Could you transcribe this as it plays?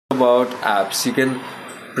about apps. You can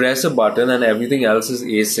press a button and everything else is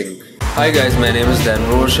async. Hi guys, my name is Dan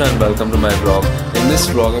Rosha and welcome to my vlog. In this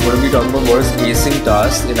vlog, I'm going to be talking about what is async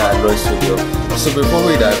tasks in Android Studio. So before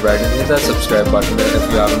we dive right in, hit that subscribe button if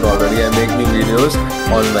you haven't already. I make new videos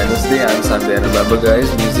on Wednesday and Sunday. And remember guys,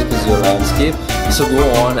 music is your landscape, so go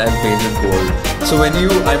on and paint it bold. So I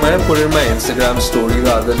might have put in my Instagram story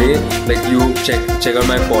the other day, like you check out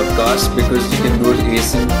my podcast because you can do it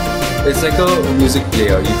async. It's like a music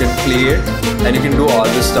player. You can play it and you can do all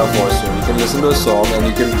this stuff also. You can listen to a song and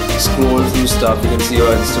you can scroll through stuff. You can see your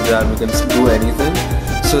Instagram. You can do anything.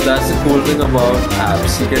 So that's the cool thing about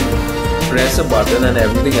apps. You can press a button and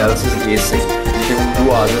everything else is async. You can do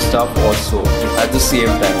other stuff also at the same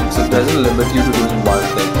time. So it doesn't limit you to doing one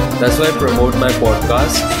thing. That's why I promote my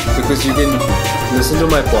podcast, because you can listen to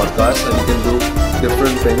my podcast and you can do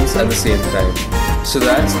different things at the same time. So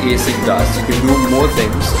that's async tasks. You can do more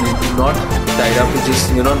things. You're not tied up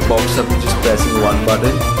to you're not boxed up with just pressing one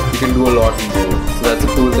button. You can do a lot more. So that's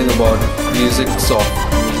the cool thing about music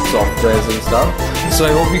softwares and stuff. So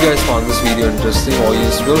I hope you guys found this video interesting or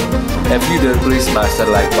useful. If you did, please smash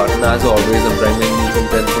that like button. As always, I'm trying new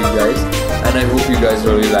content for you guys, and I hope you guys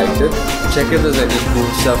really liked it. Check if there's any cool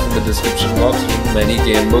stuff in the description box. Many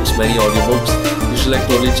game books, many audiobooks. You should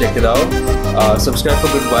totally check it out. Subscribe for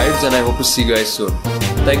good vibes, and I hope to see you guys soon.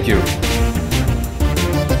 Thank you.